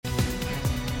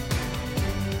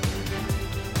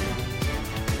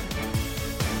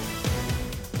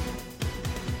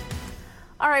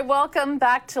All right, welcome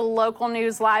back to Local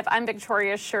News Live. I'm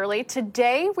Victoria Shirley.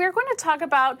 Today, we're going to talk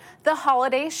about the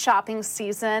holiday shopping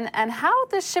season and how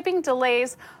the shipping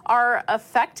delays are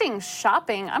affecting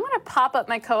shopping. I'm going to pop up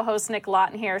my co-host Nick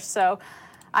Lawton here so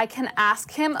I can ask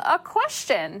him a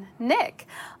question. Nick.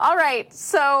 All right,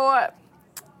 so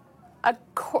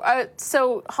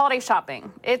holiday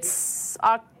shopping. It's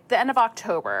the end of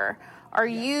October. Are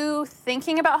you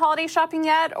thinking about holiday shopping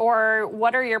yet, or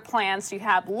what are your plans? Do you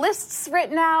have lists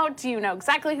written out? Do you know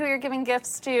exactly who you're giving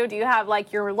gifts to? Do you have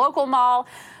like your local mall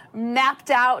mapped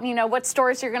out, what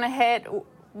stores you're going to hit?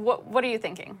 What are you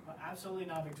thinking? Absolutely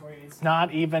not, Victoria. It's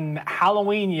not even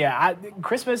Halloween yet.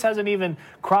 Christmas hasn't even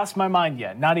crossed my mind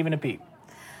yet, not even a peep.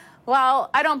 Well,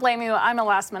 I don't blame you. I'm a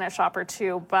last-minute shopper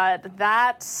too, but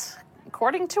that,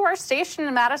 according to our station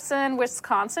in Madison,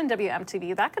 Wisconsin,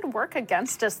 WMTV, that could work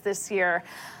against us this year.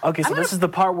 Okay, so this is the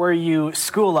part where you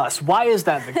school us. Why is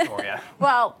that, Victoria?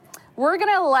 Well, we're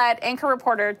going to let anchor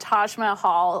reporter Taj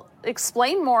Mahal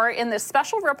explain more in this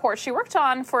special report she worked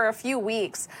on for a few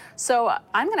weeks. So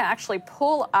I'm going to actually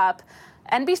pull up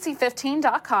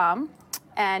NBC15.com.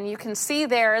 And you can see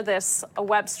there this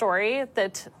web story.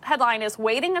 The headline is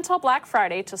 "Waiting until Black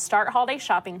Friday to start holiday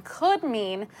shopping could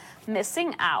mean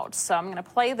missing out." So I'm going to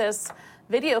play this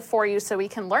video for you so we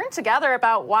can learn together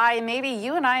about why maybe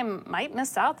you and I might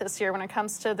miss out this year when it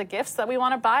comes to the gifts that we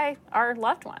want to buy our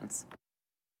loved ones.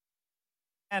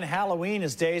 And Halloween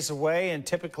is days away, and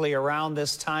typically around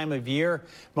this time of year,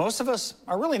 most of us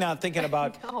are really not thinking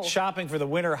about shopping for the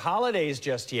winter holidays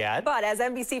just yet. But as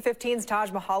NBC 15's Taj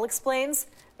Mahal explains,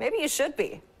 maybe you should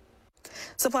be.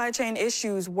 Supply chain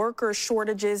issues, worker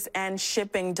shortages, and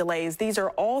shipping delays. These are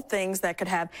all things that could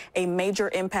have a major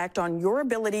impact on your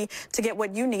ability to get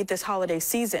what you need this holiday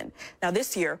season. Now,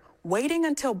 this year, waiting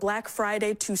until Black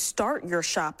Friday to start your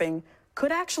shopping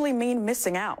could actually mean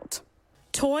missing out.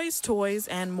 Toys, toys,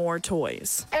 and more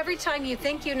toys. Every time you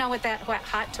think you know what that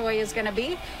hot toy is going to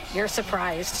be, you're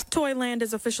surprised. Toyland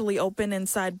is officially open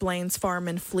inside Blaine's Farm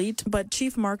and Fleet, but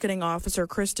Chief Marketing Officer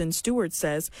Kristen Stewart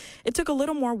says it took a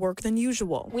little more work than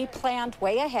usual. We planned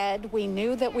way ahead. We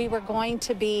knew that we were going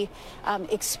to be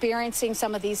experiencing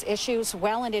some of these issues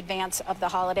well in advance of the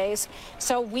holidays.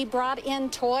 So we brought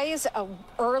in toys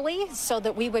early so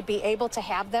that we would be able to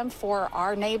have them for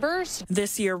our neighbors.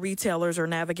 This year, retailers are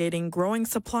navigating growing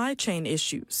supply chain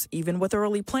issues. Even with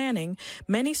early planning,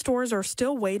 many stores are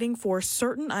still waiting for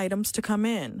certain items to come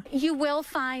in. You will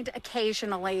find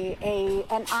occasionally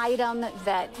an item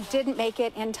that didn't make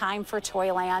it in time for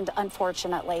Toyland,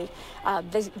 unfortunately.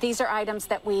 These are items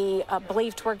that we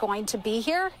believed were going to be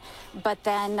here, but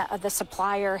then the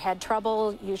supplier had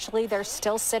trouble. Usually they're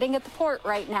still sitting at the port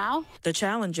right now. The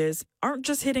challenges aren't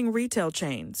just hitting retail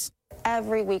chains.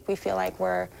 Every week we feel like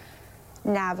we're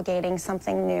navigating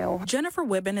something new. Jennifer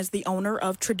Wibben is the owner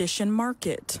of Tradition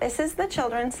Market. This is the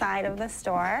children's side of the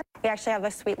store. We actually have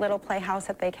a sweet little playhouse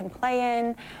that they can play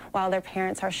in while their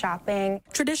parents are shopping.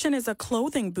 Tradition is a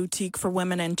clothing boutique for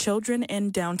women and children in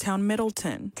downtown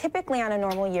Middleton. Typically on a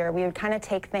normal year, we would kind of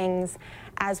take things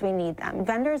as we need them.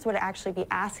 Vendors would actually be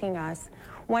asking us,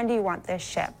 when do you want this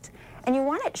shipped? And you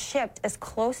want it shipped as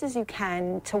close as you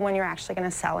can to when you're actually going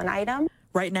to sell an item.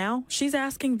 Right now, she's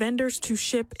asking vendors to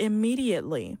ship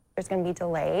immediately. There's going to be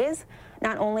delays,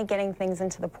 not only getting things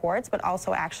into the ports, but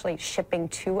also actually shipping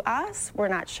to us. We're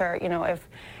not sure,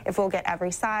 if we'll get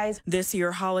every size. This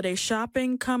year, holiday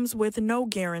shopping comes with no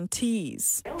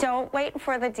guarantees. Don't wait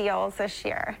for the deals this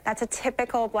year. That's a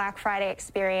typical Black Friday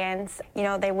experience.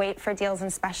 They wait for deals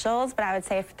and specials, but I would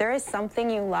say if there is something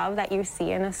you love that you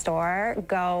see in a store,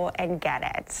 go and get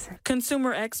it.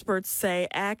 Consumer experts say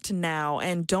act now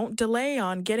and don't delay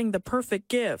on getting the perfect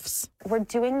gifts. We're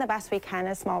doing the best we can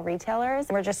as small retailers.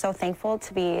 We're just so thankful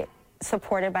to be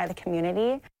supported by the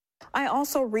community. I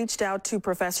also reached out to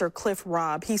Professor Cliff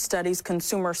Robb. He studies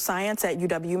consumer science at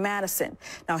UW-Madison.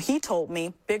 Now, he told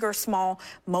me, big or small,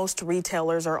 most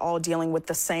retailers are all dealing with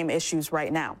the same issues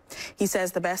right now. He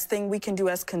says the best thing we can do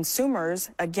as consumers,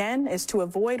 again, is to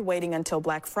avoid waiting until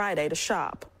Black Friday to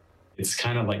shop. It's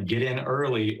kind of like get in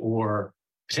early or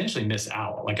potentially miss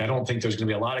out. I don't think there's going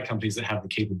to be a lot of companies that have the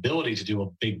capability to do a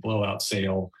big blowout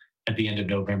sale at the end of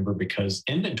November because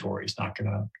inventory is not going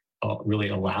to really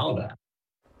allow that.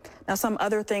 Now, some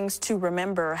other things to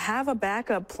remember: have a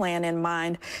backup plan in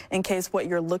mind in case what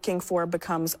you're looking for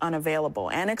becomes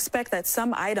unavailable, and expect that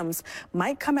some items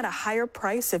might come at a higher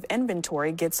price if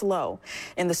inventory gets low.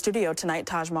 In the studio tonight,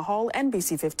 Taj Mahal,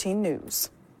 NBC 15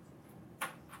 News.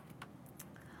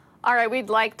 All right, we'd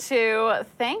like to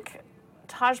thank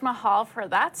Taj Mahal for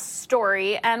that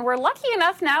story. And we're lucky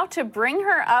enough now to bring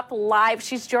her up live.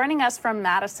 She's joining us from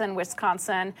Madison,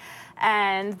 Wisconsin.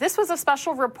 And this was a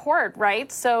special report,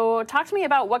 right? So talk to me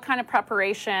about what kind of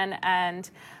preparation and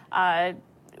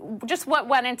just what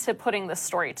went into putting this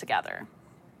story together.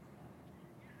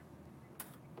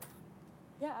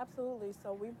 Yeah, absolutely.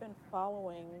 So we've been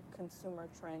following consumer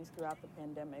trends throughout the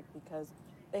pandemic because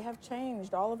they have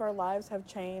changed. All of our lives have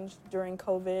changed during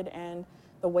COVID, and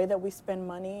the way that we spend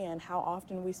money and how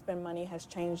often we spend money has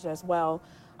changed as well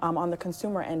on the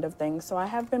consumer end of things. So I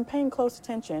have been paying close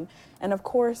attention. And of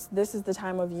course, this is the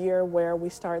time of year where we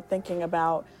start thinking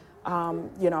about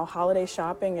holiday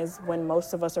shopping is when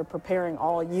most of us are preparing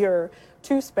all year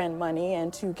to spend money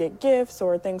and to get gifts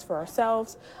or things for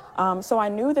ourselves. So I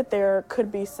knew that there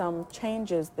could be some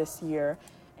changes this year,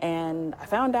 and I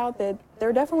found out that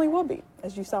there definitely will be,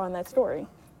 as you saw in that story.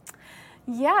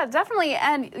 Yeah, definitely.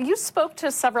 And you spoke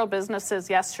to several businesses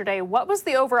yesterday. What was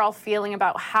the overall feeling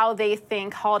about how they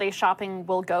think holiday shopping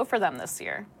will go for them this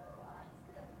year?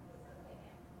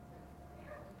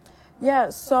 Yeah,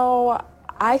 so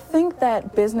I think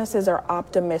that businesses are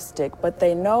optimistic, but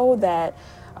they know that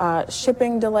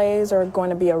shipping delays are going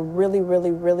to be a really,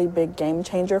 really, really big game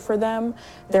changer for them.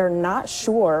 They're not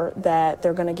sure that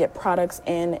they're going to get products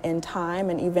in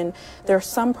time, and even there are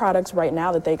some products right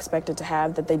now that they expected to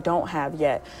have that they don't have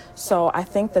yet. So I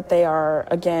think that they are,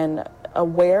 again,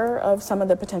 aware of some of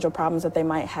the potential problems that they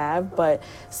might have, but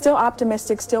still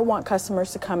optimistic, still want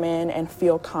customers to come in and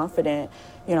feel confident,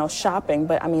 shopping.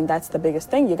 But I mean, that's the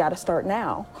biggest thing. You got to start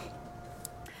now.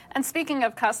 And speaking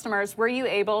of customers, were you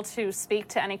able to speak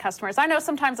to any customers? I know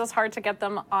sometimes it's hard to get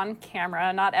them on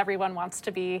camera. Not everyone wants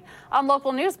to be on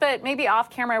local news, but maybe off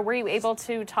camera, were you able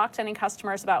to talk to any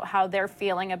customers about how they're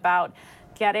feeling about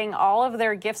getting all of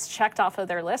their gifts checked off of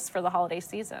their list for the holiday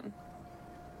season?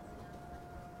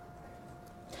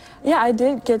 Yeah, I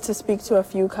did get to speak to a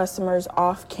few customers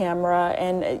off camera,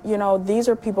 and these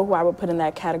are people who I would put in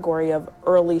that category of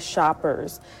early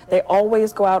shoppers. They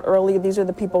always go out early. These are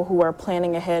the people who are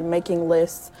planning ahead, making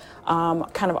lists,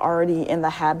 kind of already in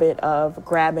the habit of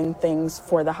grabbing things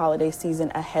for the holiday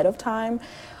season ahead of time.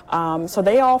 So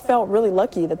they all felt really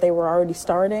lucky that they were already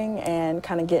starting and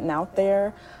kind of getting out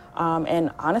there.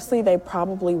 And honestly, they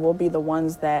probably will be the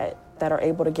ones that are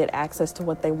able to get access to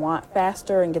what they want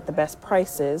faster and get the best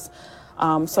prices.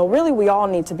 So really, we all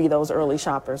need to be those early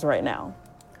shoppers right now.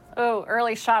 Oh,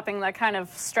 early shopping, that kind of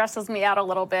stresses me out a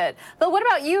little bit. But what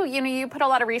about you? You put a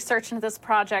lot of research into this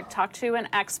project, talked to an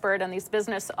expert and these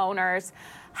business owners.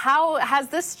 How has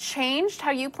this changed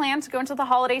how you plan to go into the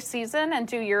holiday season and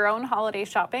do your own holiday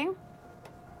shopping?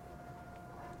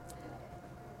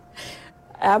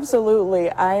 Absolutely.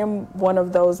 I am one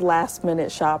of those last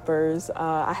minute shoppers.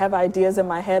 I have ideas in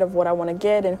my head of what I want to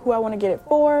get and who I want to get it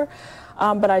for,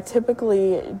 but I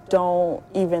typically don't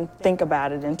even think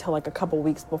about it until like a couple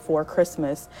weeks before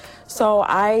Christmas. So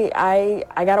I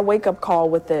got a wake up call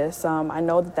with this. I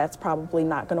know that that's probably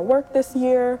not going to work this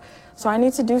year. So I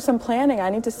need to do some planning. I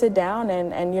need to sit down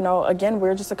and again,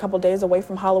 we're just a couple days away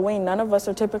from Halloween. None of us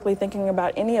are typically thinking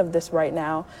about any of this right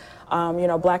now.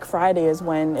 Black Friday is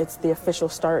when it's the official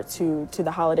start to the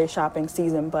holiday shopping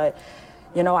season. But,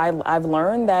 I've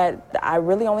learned that I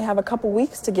really only have a couple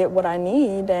weeks to get what I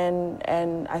need.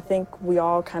 And I think we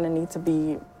all kind of need to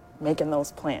be making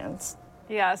those plans.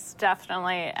 Yes,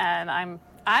 definitely. And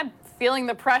I'm feeling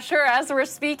the pressure as we're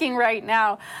speaking right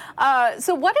now.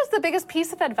 So what is the biggest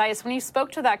piece of advice when you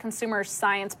spoke to that consumer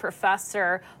science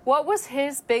professor? What was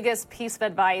his biggest piece of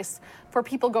advice for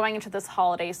people going into this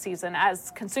holiday season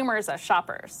as consumers, as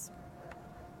shoppers?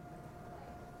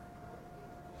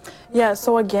 Yeah,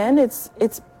 so again, it's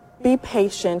be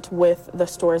patient with the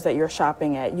stores that you're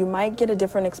shopping at. You might get a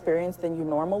different experience than you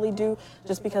normally do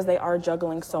just because they are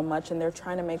juggling so much and they're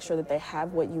trying to make sure that they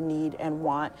have what you need and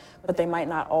want, but they might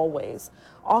not always.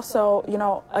 Also,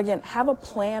 again, have a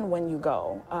plan when you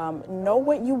go. Know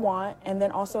what you want, and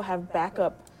then also have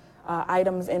backup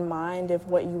items in mind if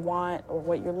what you want or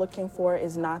what you're looking for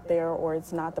is not there or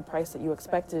it's not the price that you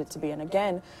expected it to be. And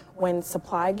again, when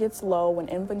supply gets low, when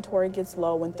inventory gets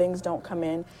low, when things don't come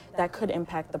in, that could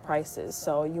impact the prices.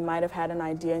 So you might have had an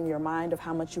idea in your mind of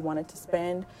how much you wanted to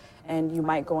spend, and you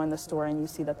might go in the store and you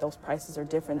see that those prices are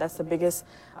different. That's the biggest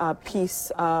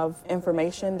piece of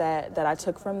information that I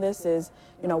took from this is,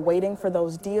 waiting for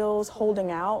those deals,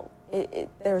 holding out.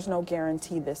 There's no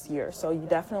guarantee this year. So you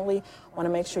definitely want to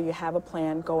make sure you have a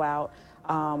plan, go out.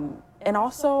 And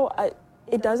also,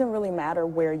 it doesn't really matter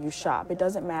where you shop. It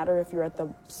doesn't matter if you're at the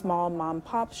small mom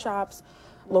pop shops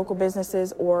local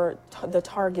businesses or the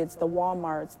Targets, the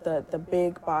Walmarts, the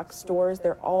big box stores,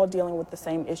 they're all dealing with the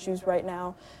same issues right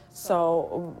now.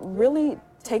 So really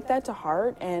take that to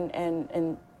heart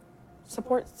and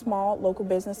support small local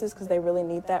businesses because they really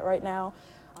need that right now.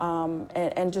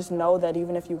 And just know that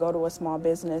even if you go to a small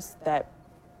business,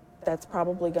 that's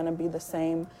probably going to be the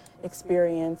same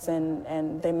experience,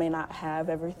 and they may not have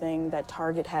everything that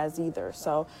Target has either.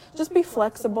 So just be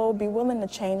flexible, be willing to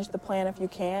change the plan if you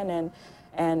can,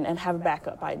 and have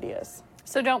backup ideas.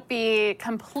 So don't be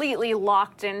completely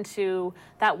locked into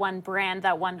that one brand,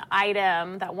 that one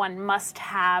item, that one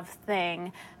must-have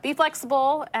thing. Be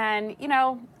flexible, and, you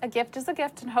know, a gift is a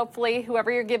gift, and hopefully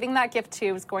whoever you're giving that gift to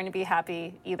is going to be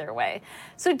happy either way.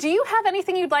 So do you have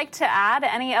anything you'd like to add?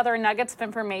 Any other nuggets of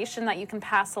information that you can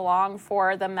pass along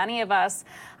for the many of us?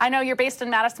 I know you're based in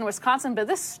Madison, Wisconsin, but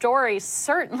this story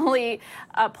certainly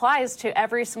applies to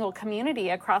every single community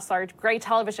across our great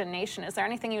television nation. Is there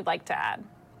anything you'd like to add?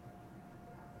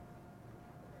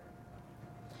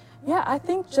 Yeah, I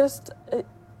think just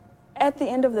at the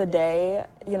end of the day,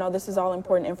 you know, this is all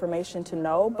important information to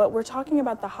know, but we're talking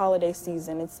about the holiday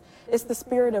season. It's the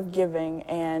spirit of giving,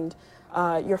 and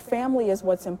your family is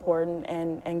what's important,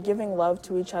 and giving love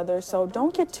to each other. So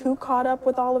don't get too caught up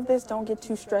with all of this. Don't get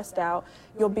too stressed out.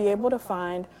 You'll be able to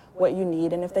find what you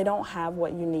need, and if they don't have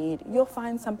what you need, you'll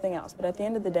find something else. But at the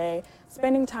end of the day,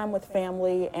 spending time with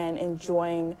family and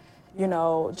enjoying, you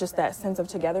know, just that sense of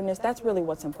togetherness, that's really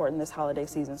what's important this holiday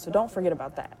season. So don't forget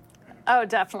about that. Oh,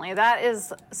 definitely. That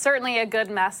is certainly a good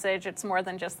message. It's more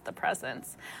than just the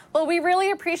presents. Well, we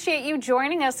really appreciate you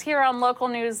joining us here on Local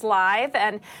News Live.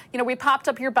 And, you know, we popped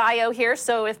up your bio here.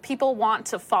 So if people want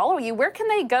to follow you, where can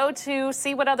they go to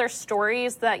see what other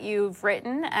stories that you've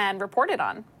written and reported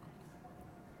on?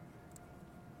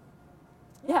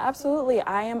 Yeah, absolutely.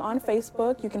 I am on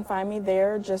Facebook. You can find me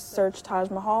there. Just search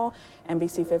Taj Mahal,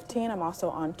 NBC15. I'm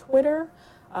also on Twitter,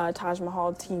 Taj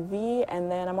Mahal TV, and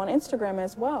then I'm on Instagram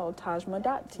as well,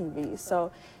 tajma.tv.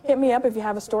 So hit me up if you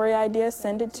have a story idea,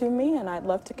 send it to me, and I'd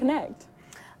love to connect.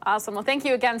 Awesome. Well, thank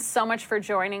you again so much for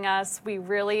joining us. We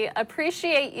really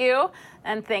appreciate you,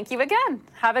 and thank you again.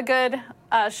 Have a good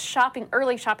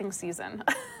early shopping season.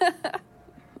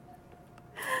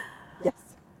 Yes.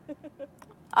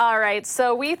 All right,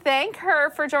 so we thank her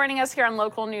for joining us here on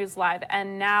Local News Live.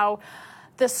 And now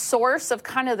the source of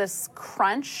kind of this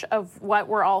crunch of what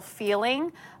we're all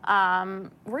feeling, we're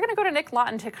going to go to Nick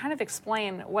Lawton to kind of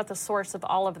explain what the source of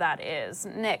all of that is.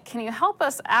 Nick, can you help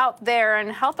us out there and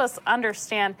help us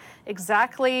understand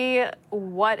exactly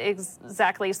what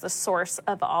exactly is the source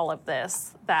of all of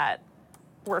this that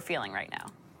we're feeling right now?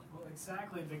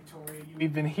 Exactly, Victoria.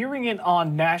 We've been hearing it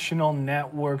on national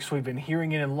networks. We've been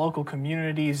hearing it in local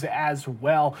communities as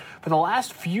well. For the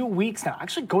last few weeks now,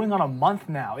 actually going on a month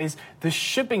now, is the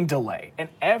shipping delay and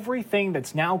everything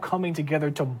that's now coming together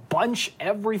to bunch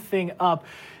everything up.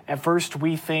 At first,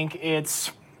 we think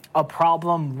it's a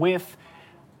problem with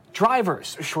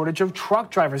drivers, a shortage of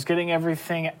truck drivers getting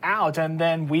everything out. And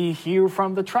then we hear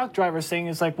from the truck drivers saying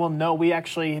it's like, well, no, they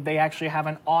actually have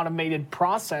an automated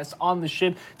process on the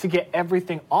ship to get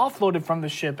everything offloaded from the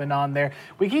ship and on there.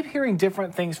 We keep hearing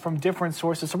different things from different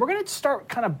sources. So we're going to start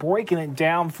kind of breaking it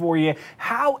down for you,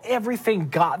 how everything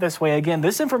got this way. Again,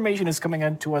 this information is coming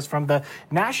in to us from the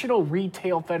National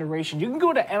Retail Federation. You can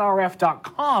go to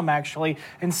NRF.com actually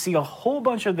and see a whole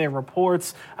bunch of their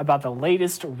reports about the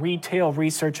latest retail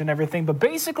research and everything. But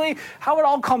basically, how it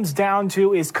all comes down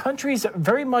to is countries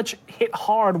very much hit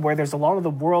hard where there's a lot of the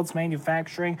world's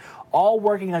manufacturing all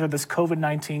working under this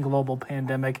COVID-19 global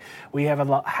pandemic. We have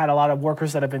had a lot of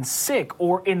workers that have been sick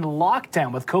or in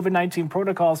lockdown with COVID-19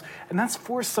 protocols, and that's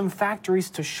forced some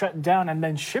factories to shut down. And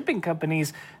then shipping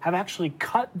companies have actually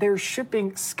cut their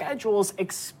shipping schedules,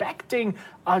 expecting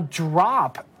a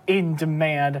drop in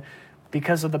demand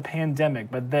because of the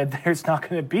pandemic. But there's not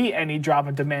going to be any drop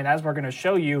in demand, as we're going to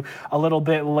show you a little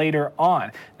bit later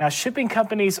on. Now, shipping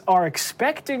companies are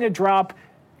expecting a drop,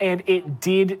 and it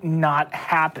did not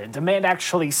happen. Demand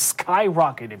actually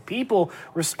skyrocketed. People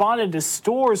responded to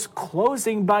stores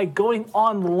closing by going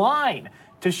online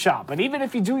to shop. And even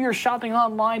if you do your shopping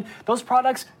online, those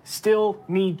products still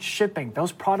need shipping.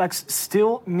 Those products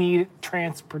still need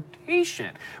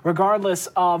transportation, regardless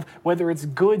of whether it's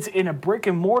goods in a brick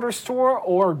and mortar store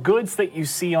or goods that you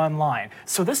see online.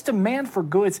 So this demand for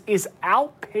goods is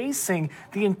outpacing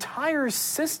the entire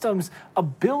system's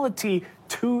ability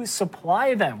to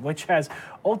supply them, which has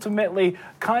ultimately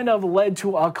kind of led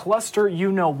to a cluster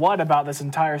you-know-what about this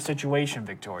entire situation,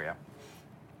 Victoria.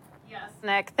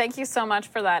 Nick, thank you so much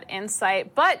for that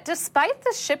insight. But despite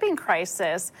the shipping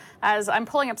crisis, as I'm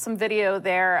pulling up some video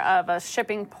there of a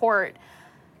shipping port,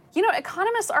 You know,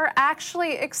 economists are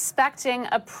actually expecting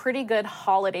a pretty good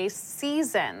holiday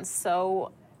season.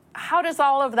 So how does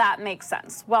all of that make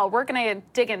sense? Well, we're going to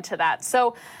dig into that.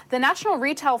 So the National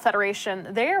Retail Federation,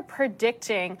 they are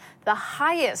predicting the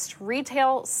highest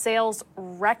retail sales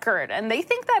record, and they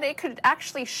think that it could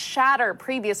actually shatter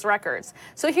previous records.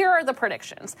 So here are the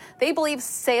predictions. They believe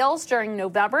sales during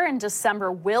November and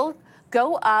December will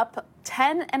go up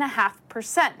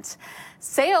 10.5%.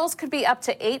 Sales could be up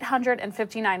to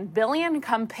 $859 billion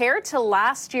compared to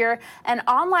last year, and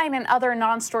online and other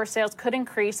non-store sales could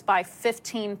increase by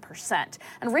 15%.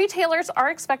 And retailers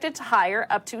are expected to hire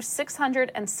up to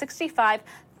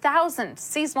 665,000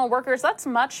 seasonal workers. That's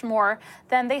much more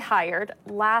than they hired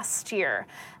last year.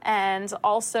 And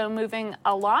also moving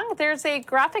along, there's a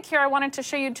graphic here I wanted to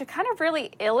show you to kind of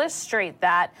really illustrate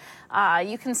that.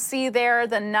 You can see there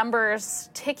the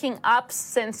numbers ticking up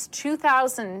since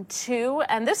 2002.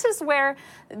 And this is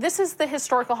the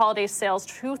historical holiday sales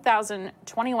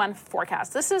 2021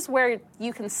 forecast. This is where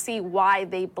you can see why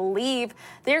they believe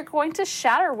they're going to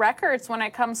shatter records when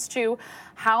it comes to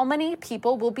how many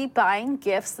people will be buying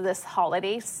gifts this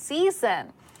holiday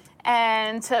season.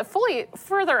 And to fully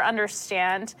further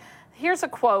understand, here's a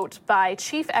quote by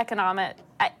chief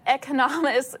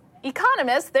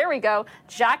economist, there we go,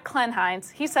 Jack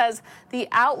Klenheinz. He says, the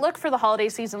outlook for the holiday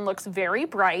season looks very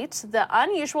bright. The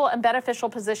unusual and beneficial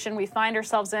position we find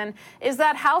ourselves in is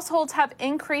that households have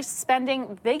increased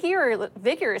spending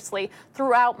vigorously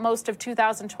throughout most of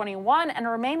 2021 and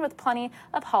remain with plenty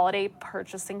of holiday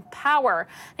purchasing power.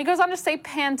 He goes on to say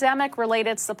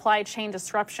pandemic-related supply chain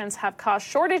disruptions have caused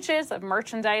shortages of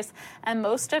merchandise and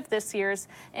most of this year's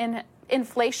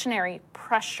inflationary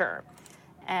pressure.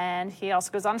 And he also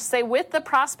goes on to say, with the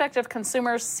prospect of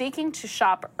consumers seeking to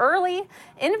shop early,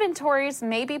 inventories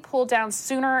may be pulled down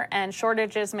sooner and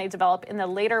shortages may develop in the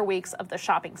later weeks of the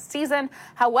shopping season.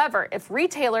 However, if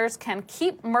retailers can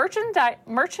keep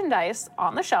merchandise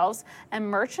on the shelves and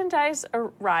merchandise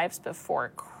arrives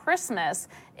before Christmas,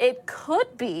 it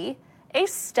could be a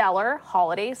stellar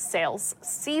holiday sales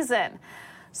season.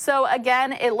 So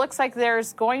again, it looks like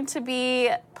there's going to be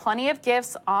plenty of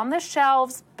gifts on the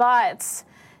shelves, but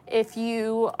if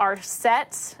you are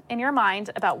set in your mind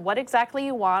about what exactly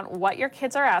you want, what your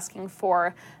kids are asking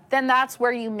for, then that's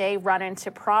where you may run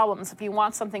into problems if you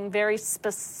want something very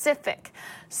specific.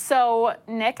 So,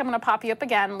 Nick, I'm going to pop you up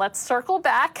again. Let's circle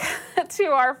back to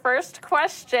our first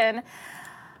question.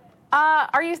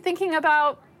 Are you thinking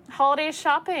about holiday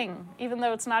shopping, even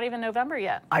though it's not even November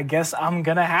yet? I guess I'm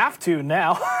going to have to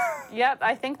now. Yep,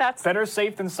 I think that's better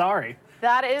safe than sorry.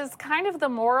 That is kind of the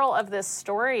moral of this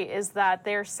story, is that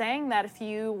they're saying that if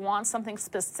you want something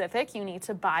specific, you need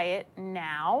to buy it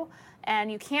now.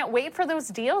 And you can't wait for those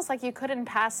deals like you could in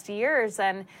past years.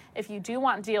 And if you do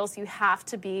want deals, you have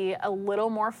to be a little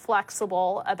more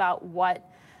flexible about what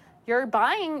you're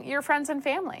buying your friends and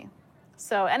family.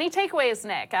 So any takeaways,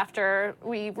 Nick, after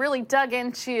we really dug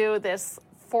into this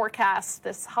forecast,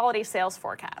 this holiday sales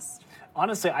forecast?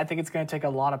 Honestly, I think it's going to take a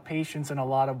lot of patience and a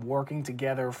lot of working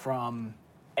together from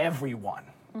everyone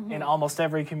in almost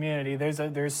every community.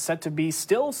 There's set to be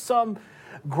still some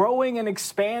growing and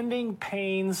expanding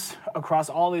pains across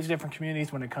all these different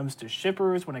communities when it comes to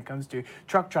shippers, when it comes to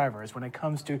truck drivers, when it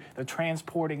comes to the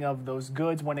transporting of those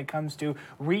goods, when it comes to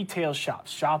retail shops,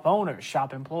 shop owners,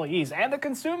 shop employees, and the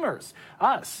consumers,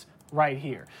 us right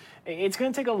here. It's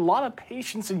going to take a lot of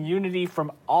patience and unity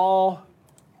from all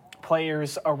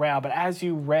players around. But as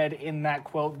you read in that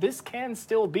quote, this can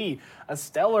still be a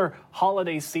stellar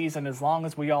holiday season as long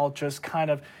as we all just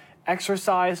kind of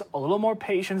exercise a little more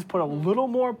patience, put a little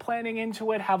more planning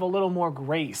into it, have a little more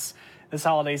grace this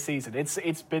holiday season.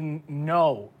 It's been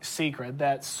no secret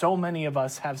that so many of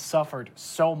us have suffered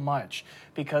so much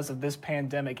because of this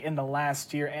pandemic in the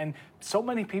last year, and so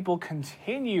many people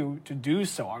continue to do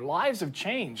so. Our lives have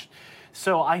changed.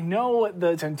 So I know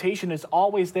the temptation is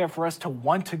always there for us to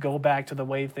want to go back to the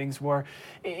way things were.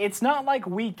 It's not like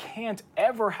we can't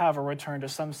ever have a return to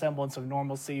some semblance of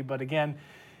normalcy, but again,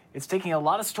 it's taking a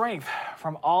lot of strength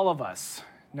from all of us,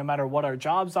 no matter what our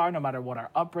jobs are, no matter what our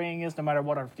upbringing is, no matter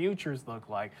what our futures look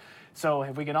like. So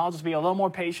if we can all just be a little more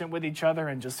patient with each other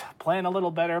and just plan a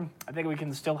little better, I think we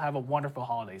can still have a wonderful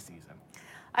holiday season.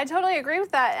 I totally agree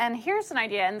with that. And here's an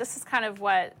idea, and this is kind of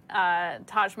what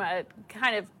Tajma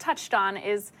kind of touched on,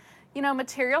 is, you know,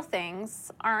 material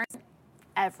things aren't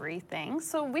everything.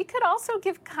 So we could also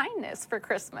give kindness for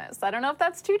Christmas. I don't know if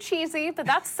that's too cheesy, but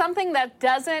that's something that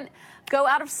doesn't go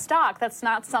out of stock. That's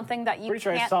not something that you Pretty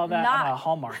sure can't I saw that not. on a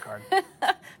Hallmark card.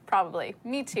 probably.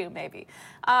 Me too, maybe.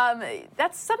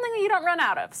 That's something that you don't run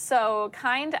out of. So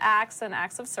kind acts and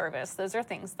acts of service, those are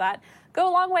things that go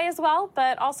a long way as well,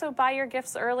 but also buy your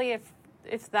gifts early if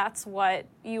that's what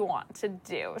you want to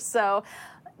do. So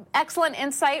excellent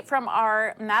insight from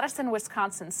our Madison,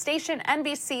 Wisconsin station,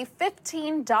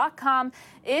 NBC15.com.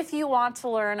 If you want to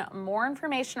learn more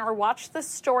information or watch the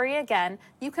story again,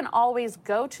 you can always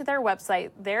go to their website.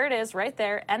 There it is right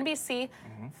there,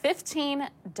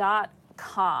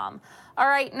 NBC15.com. All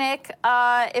right, Nick,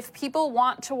 if people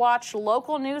want to watch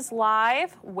local news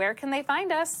live, where can they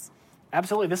find us?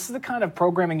 Absolutely. This is the kind of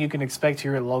programming you can expect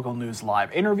here at Local News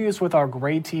Live. Interviews with our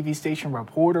great TV station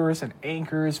reporters and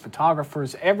anchors,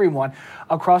 photographers, everyone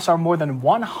across our more than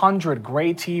 100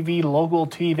 great local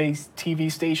TV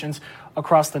stations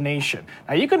across the nation.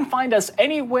 Now, you can find us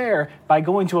anywhere by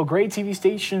going to a great TV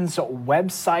station's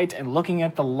website and looking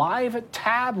at the live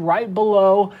tab right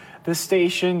below the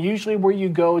station, usually where you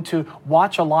go to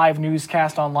watch a live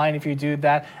newscast online. If you do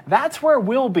that, that's where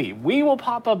we'll be. We will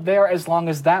pop up there as long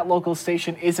as that local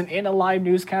station isn't in a live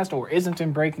newscast or isn't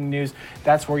in breaking news.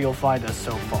 That's where you'll find us so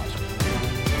far.